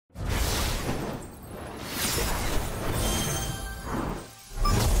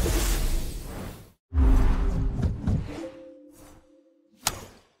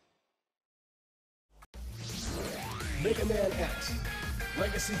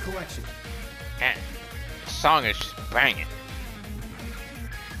Legacy Collection. Man, the song is just banging.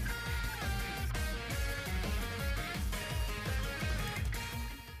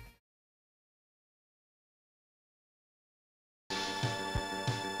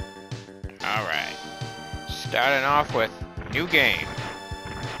 Alright. Starting off with new game.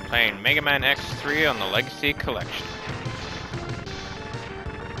 Playing Mega Man X3 on the Legacy Collection.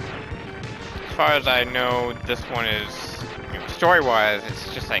 As far as I know, this one is, story-wise,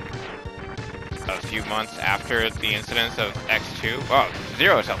 it's just like a few months after the incidents of X2. Oh,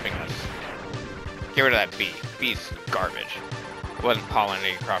 Zero's helping us. Get rid of that B. B's garbage. It wasn't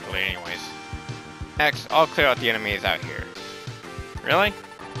pollinating properly anyways. X, I'll clear out the enemies out here. Really?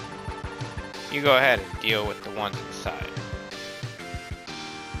 You go ahead and deal with the ones inside.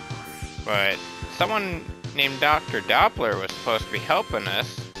 But someone named Dr. Doppler was supposed to be helping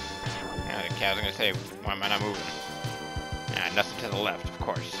us. Okay, I was gonna say, why am I not moving? Nothing to the left, of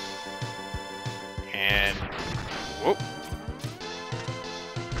course. And whoop.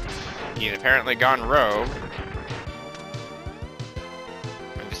 He's apparently gone rogue.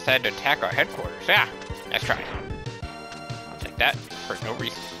 And decided to attack our headquarters. Yeah, let's try. I'll take that for no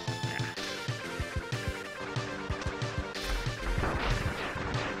reason.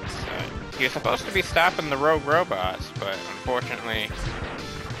 He was supposed to be stopping the rogue robots, but unfortunately,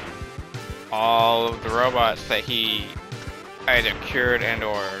 all of the robots that he either cured and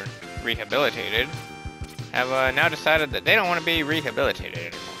or rehabilitated have now decided that they don't want to be rehabilitated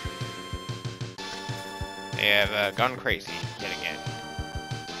anymore. They have gone crazy yet again.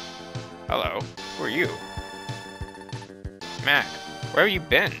 Hello, who are you? Mac, where have you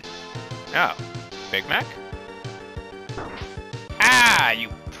been? Oh, Big Mac? Ah, you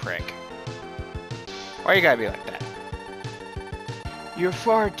prick. Why you gotta be like that? You're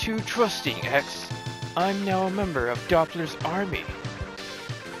far too trusting, X. I'm now a member of Doppler's army.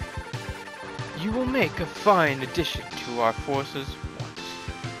 You will make a fine addition to our forces once.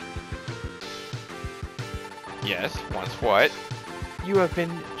 Yes, once what? You have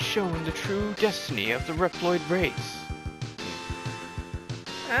been shown the true destiny of the Reploid race.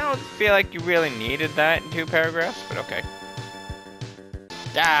 I don't feel like you really needed that in 2 paragraphs, but okay.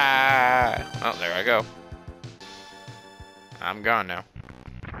 Ah! Oh, there I go. I'm gone now.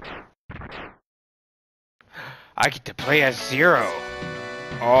 I get to play as Zero.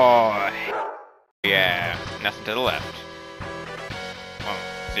 Oh, yeah. Nothing to the left. Oh,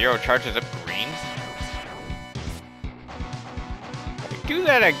 Zero charges up green. Do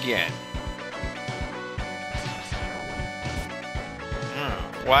that again.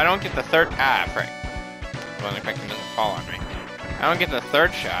 Well, I don't get the third. Ah, frick. I wasn't expecting this to fall on me. I don't get the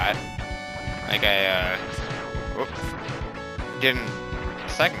third shot, like I did in the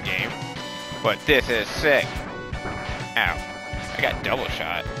second game, but this is sick. Ow. I got double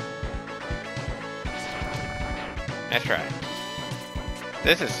shot. Let's try.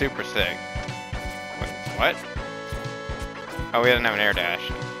 This is super sick. Wait, what? Oh, he doesn't have an air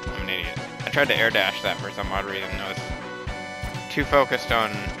dash. I'm an idiot. I tried to air dash that for some odd reason. I was too focused on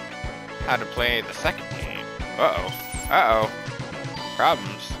how to play the second game. Uh-oh. Uh-oh.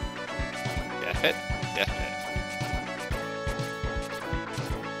 Problems. Death hit. Death hit.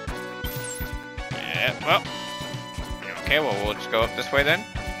 Yeah, well. Okay, well, we'll just go up this way then.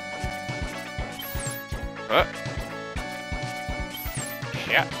 What?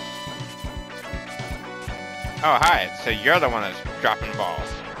 Yeah. Oh, hi. So you're the one that's dropping balls.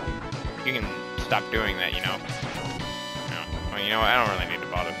 You can stop doing that, you know. No. Well, you know what? I don't really need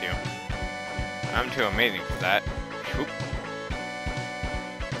to bother with you. I'm too amazing for that. Whoop.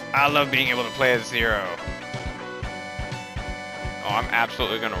 I love being able to play as Zero. Oh, I'm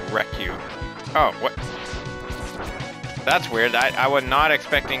absolutely gonna wreck you. Oh, what? That's weird. I was not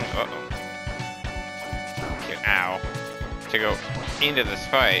expecting... Uh-oh. Ow. To go into this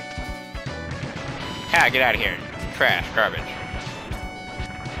fight. Ah, get out of here. Trash. Garbage.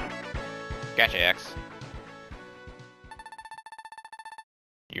 Gotcha, X.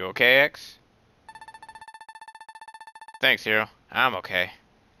 You okay, X? Thanks, Hero. I'm okay.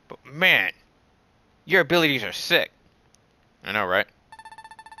 But man, your abilities are sick. I know, right?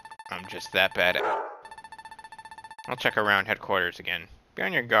 I'm just that bad at it. I'll check around headquarters again. Be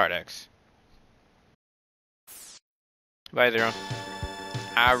on your guard, X. Bye, Zero.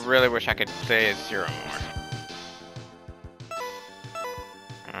 I really wish I could play as Zero more.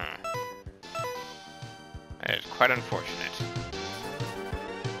 That is quite unfortunate.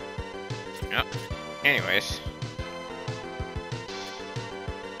 Yep. Anyways.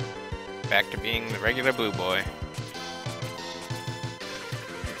 Back to being the regular blue boy.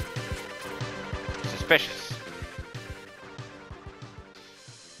 Suspicious.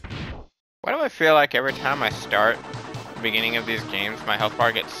 Why do I feel like every time I start the beginning of these games, my health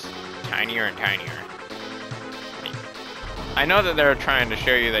bar gets tinier and tinier? I know that they're trying to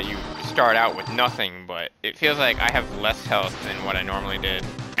show you that you start out with nothing, but it feels like I have less health than what I normally did.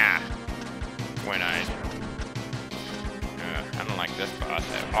 When I don't like this boss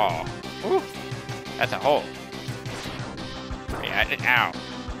at all. Ooh, that's a hole. Yeah, ow.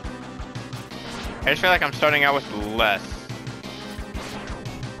 I just feel like I'm starting out with less.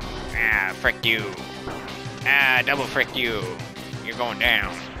 Frick you. Double frick you. You're going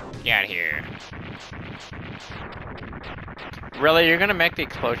down. Get out of here. Really, you're gonna make the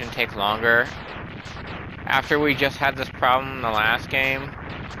explosion take longer? After we just had this problem in the last game?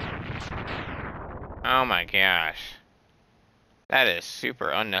 Oh my gosh. That is super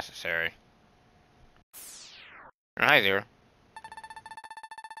unnecessary. Hi, Zero.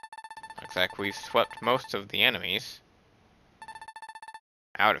 Looks like we've swept most of the enemies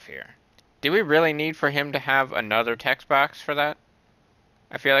out of here. Do we really need for him to have another text box for that?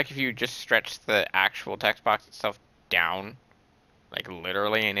 I feel like if you just stretch the actual text box itself down, like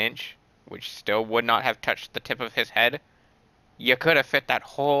literally an inch, which still would not have touched the tip of his head, you could have fit that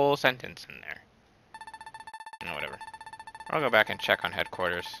whole sentence in there. No, whatever. I'll go back and check on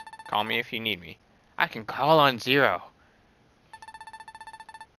headquarters. Call me if you need me. I can call on Zero.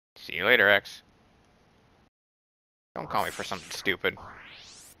 See you later, X. Don't call me for something stupid.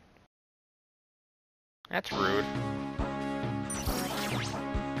 That's rude.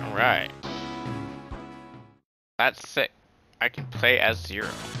 Alright. That's sick. I can play as Zero.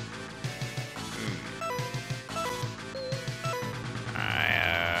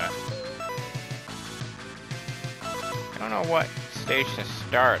 I don't know what stage to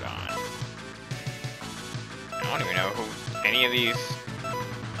start on. I don't even know who any of these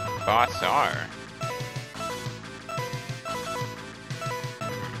bots are.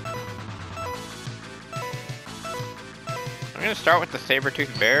 I'm gonna start with the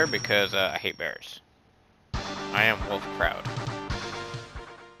saber-toothed bear because I hate bears. I am wolf proud.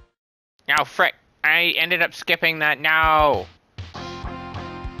 Oh frick! I ended up skipping that. No!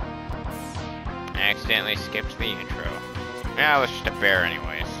 I accidentally skipped the intro. Yeah, it was just a bear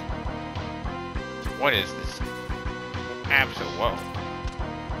anyways. What is this? Absolute whoa.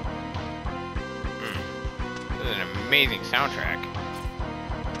 This is an amazing soundtrack.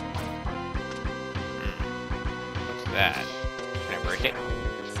 What's that? Can I break it?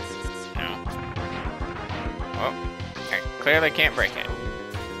 No. Oh, I clearly can't break it.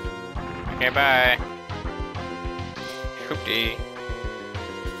 Okay, bye. Shoopty.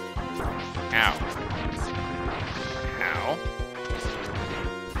 Ow. Ow.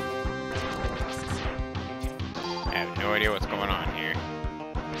 I have no idea what's going on here.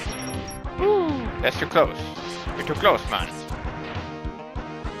 Woo! That's too close. You're too close, man.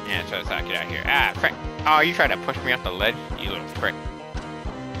 Yeah, so it's not get out here. Ah, frick. Oh, you tried to push me off the ledge, you little prick.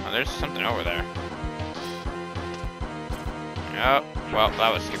 Oh, there's something over there. Oh, well,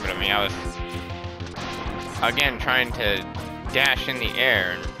 that was stupid of me. I was, again, trying to dash in the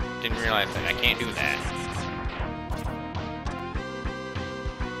air and didn't realize that I can't do that.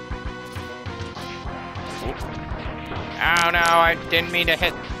 Oop. Oh no, I didn't mean to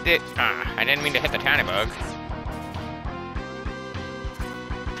hit it. I didn't mean to hit the tiny bug.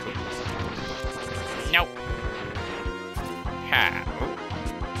 Nope. Ha. Ooh.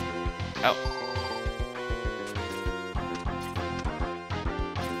 Oh.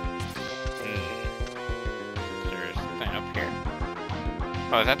 There's something up here.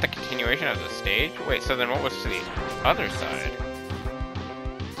 Oh, is that the continuation of the stage? Wait, so then what was to the other side?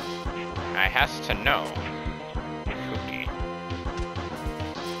 I has to know. Spooky.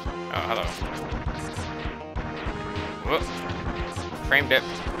 Oh, hello. Whoop. Framed it.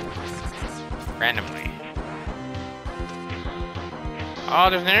 Randomly. Oh,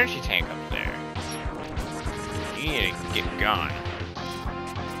 there's an energy tank up there. You need to get gone.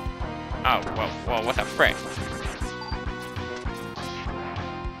 Oh, well, what the frick?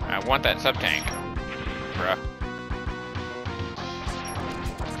 I want that sub-tank, bruh.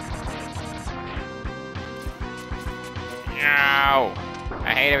 No!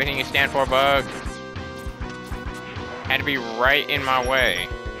 I hate everything you stand for, bug. Had to be right in my way.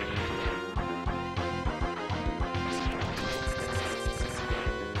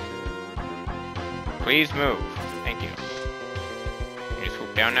 Please move. Thank you. Can you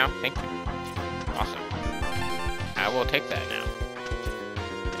swoop down now? Thank you. Awesome. I will take that now.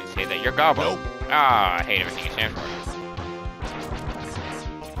 Please say that you're gobble. Nope. Ah, I hate everything you stand for.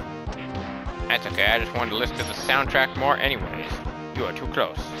 That's okay, I just wanted to listen to the soundtrack more anyways. You are too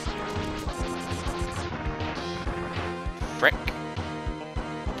close.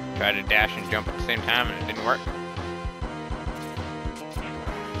 Tried to dash and jump at the same time and it didn't work.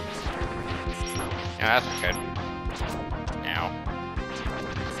 No, that's not good. Now.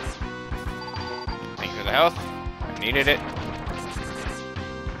 Thank you for the health. I needed it.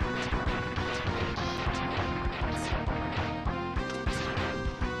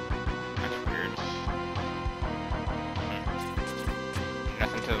 That's weird.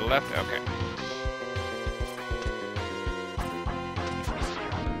 Nothing to the left? Okay.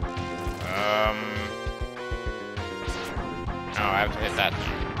 Oh, I have to hit that.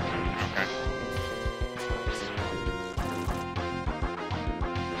 Okay.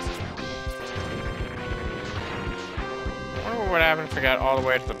 I wonder what happens if I got all the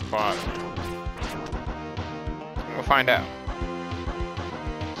way to the bottom. We'll find out.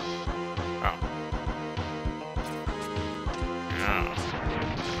 Oh. Oh.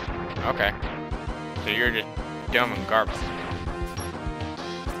 Okay. So you're just dumb and garbage.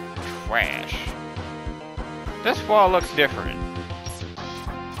 Trash. This wall looks different.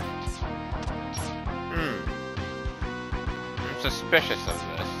 I'm suspicious of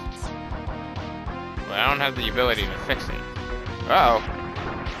this. But I don't have the ability to fix it. Uh-oh.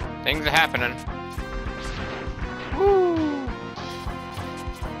 Things are happening. Woo!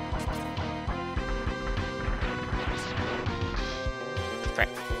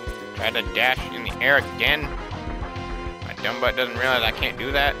 Try to dash in the air again. My dumb butt doesn't realize I can't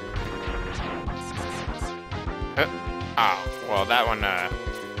do that. Oh, well that one,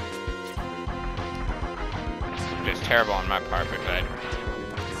 just terrible on my part because I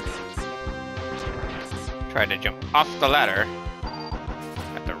tried to jump off the ladder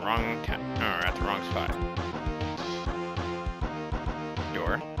at the wrong time, or at the wrong spot.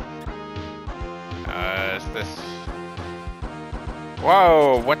 Door. Is this...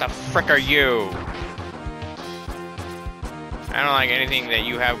 Whoa, what the frick are you? I don't like anything that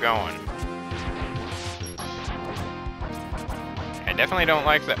you have going. I definitely don't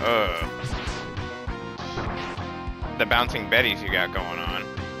like the bouncing betties you got going on.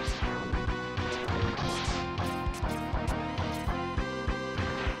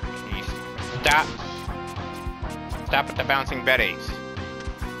 Can you stop? Stop with the bouncing betties.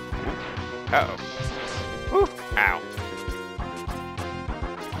 Uh-oh. Woo! Ow.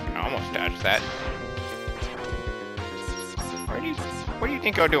 I almost dodged that. What do you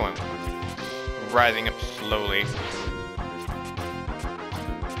think I'm doing? Rising up slowly.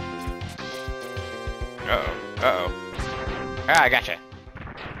 Uh-oh. Uh-oh. Ah, I gotcha.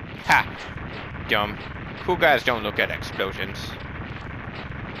 Ha! Dumb. Cool guys don't look at explosions.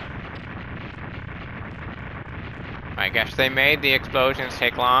 I guess they made the explosions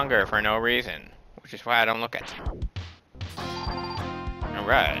take longer for no reason. Which is why I don't look at them.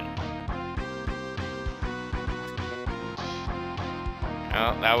 Alright.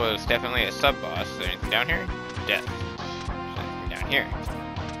 Well, that was definitely a sub-boss. Is there anything down here? Death. Something down here.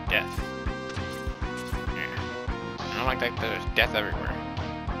 Death. I don't like that there's death everywhere.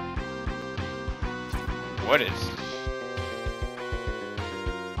 What is...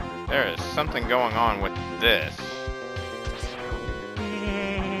 There is something going on with this.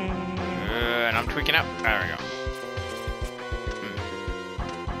 And I'm tweaking out. There we go.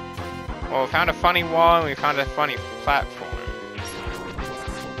 Well, we found a funny wall and we found a funny platform.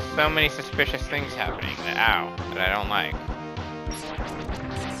 So many suspicious things happening that, ow, that I don't like.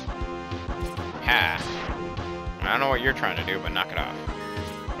 Ha. I don't know what you're trying to do, but knock it off.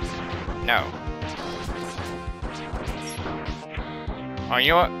 No. Oh, you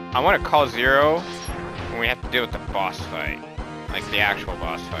know what? I want to call Zero when we have to deal with the boss fight. Like the actual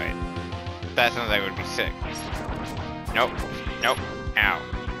boss fight. That sounds like it would be sick. Nope. Nope. Ow.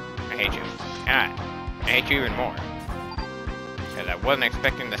 I hate you. Ah. I hate you even more. Because I wasn't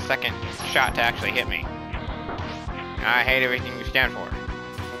expecting the second shot to actually hit me. I hate everything you stand for.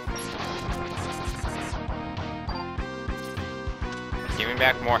 Give me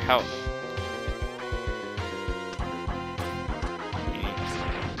back more health.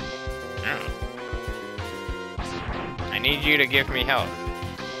 I need you to give me health.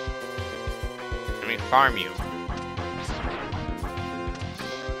 Let me farm you.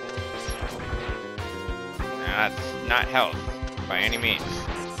 Now, that's not health, by any means.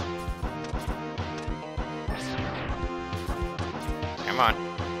 Come on.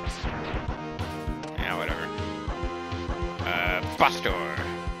 Yeah, whatever. Bus door.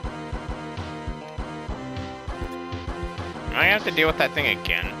 I have to deal with that thing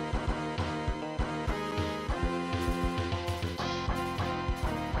again.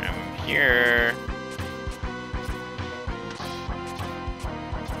 I'm here.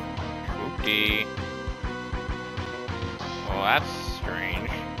 Whoopty. Well, that's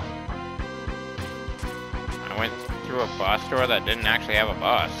strange. I went through a boss door that didn't actually have a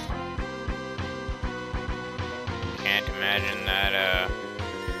boss. Can't imagine that,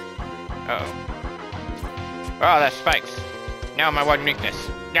 uh-oh. Oh, that's spikes. Now my one weakness.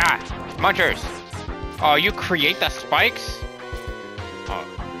 Ah! Munchers! Oh, you create the spikes? Oh,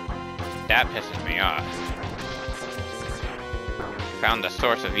 that pisses me off. Found the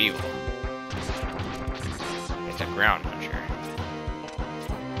source of evil. It's a ground muncher.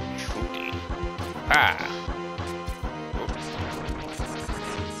 Shooty. Ah! Oops.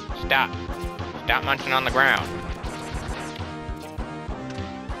 Stop. Stop munching on the ground.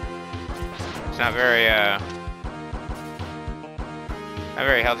 It's not very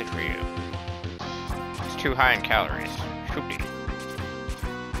healthy for you. It's too high in calories. Shooty.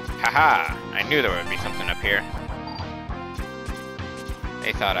 Haha! I knew there would be something up here.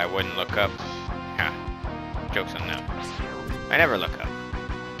 They thought I wouldn't look up. Ha. Joke's on them. I never look up.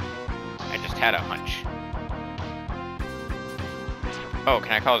 I just had a hunch. Oh,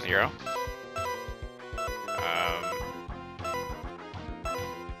 can I call Zero?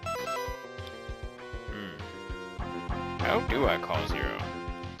 How do I call Zero?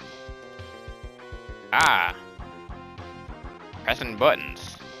 Ah! Pressing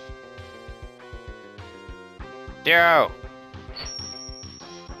buttons. Zero!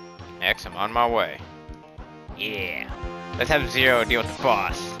 Next, I'm on my way. Yeah. Let's have Zero deal with the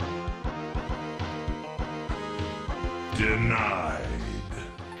boss. Denied.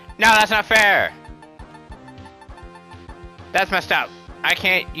 No, that's not fair! That's messed up. I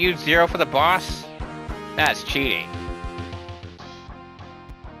can't use Zero for the boss? That's cheating.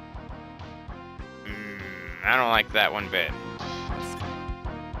 I don't like that one bit.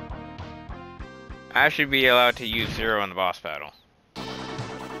 I should be allowed to use Zero in the boss battle.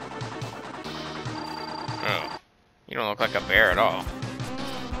 Oh, you don't look like a bear at all.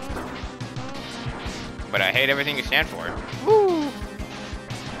 But I hate everything you stand for. Woo!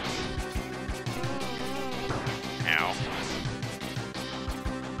 Ow.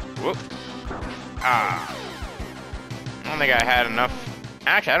 Whoop. Ah. I don't think I had enough.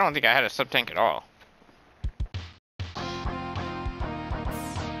 Actually, I don't think I had a sub-tank at all.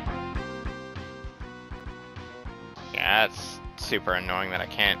 Yeah, that's super annoying that I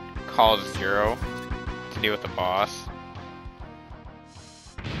can't call Zero to deal with the boss.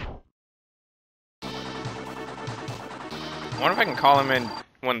 I wonder if I can call him in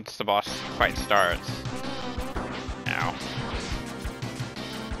once the boss fight starts. Ow.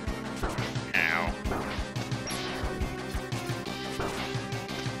 Ow.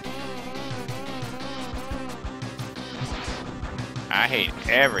 I hate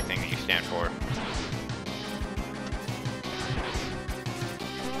everything that you stand for.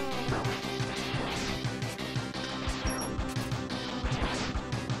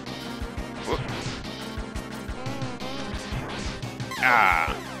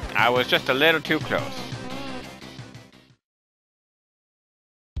 Ah, I was just a little too close.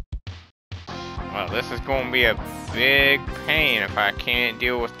 Well, this is going to be a big pain if I can't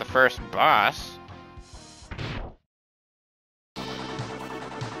deal with the first boss. Of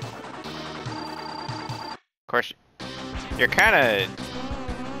course, you're kind of...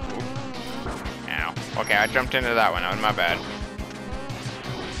 Ow. Okay, I jumped into that one. That was my bad.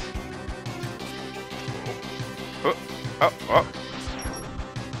 Oh, oh, oh.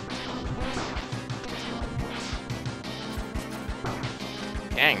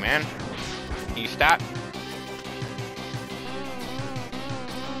 Dang, man. Can you stop?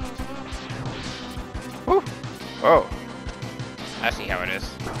 Whew. Whoa. I see how it is.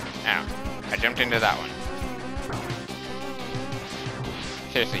 Ow. I jumped into that one.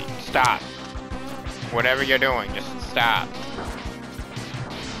 Seriously, stop. Whatever you're doing, just stop.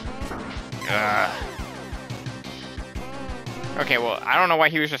 Ugh. Okay, well, I don't know why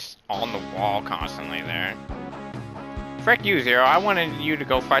he was just on the wall constantly there. Frick you, Zero. I wanted you to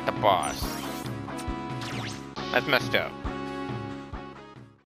go fight the boss. That's messed up.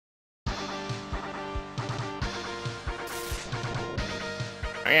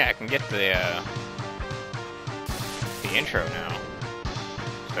 Oh yeah, I can get the intro now.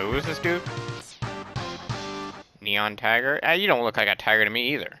 So who's this dude? Neon Tiger? You don't look like a tiger to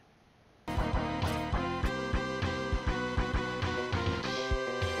me either.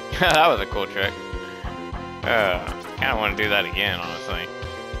 That was a cool trick. Kinda want to do that again, honestly.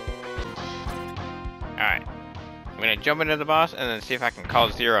 Alright. I'm gonna jump into the boss and then see if I can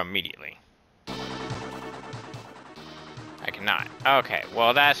call Zero immediately. I cannot. Okay,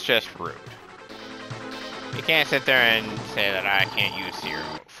 well that's just rude. You can't sit there and say that I can't use Zero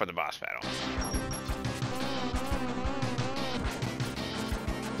for the boss battle.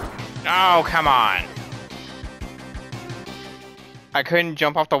 Oh, come on! I couldn't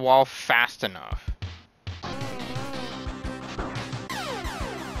jump off the wall fast enough.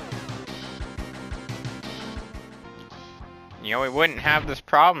 You know, we wouldn't have this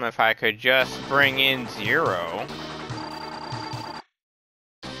problem if I could just bring in Zero.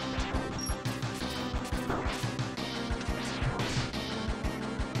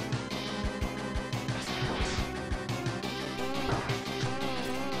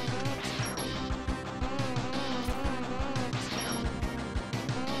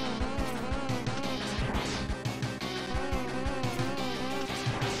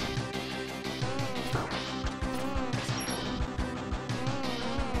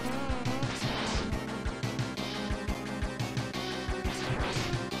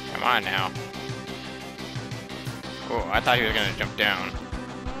 Come on now. Oh, I thought he was gonna jump down.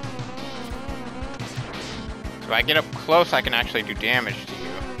 So if I get up close, I can actually do damage to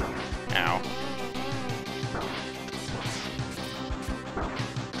you. Ow.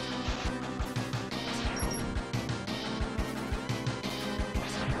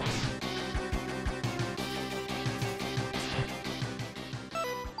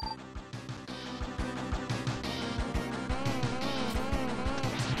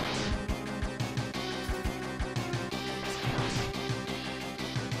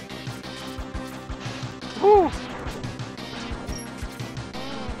 Woo!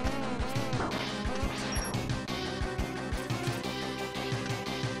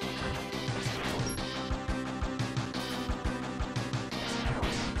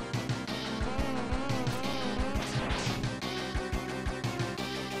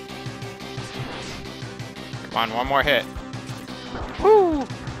 Come on, one more hit. Woo!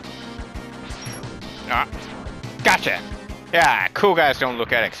 Ah, gotcha! Yeah, cool guys don't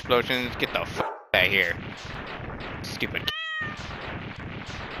look at explosions. Get the f out of here. Stupid.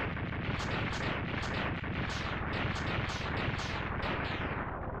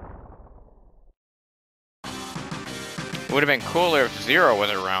 Would have been cooler if Zero was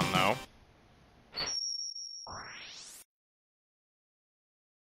around, though.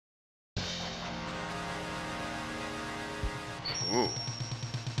 Ooh.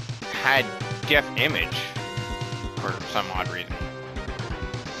 High def image. For some odd reason.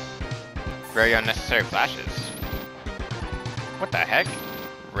 Very unnecessary flashes. What the heck?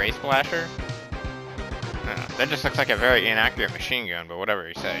 Ray splasher? That just looks like a very inaccurate machine gun, but whatever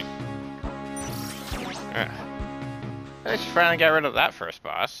you say. At least you finally got rid of that first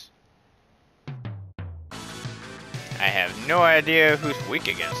boss. I have no idea who's weak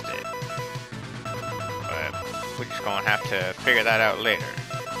against it. But we're just gonna have to figure that out later.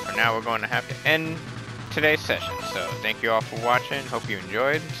 For now, we're going to have to end today's session. So thank you all for watching. Hope you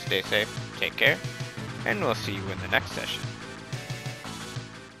enjoyed. Stay safe. Take care. And we'll see you in the next session.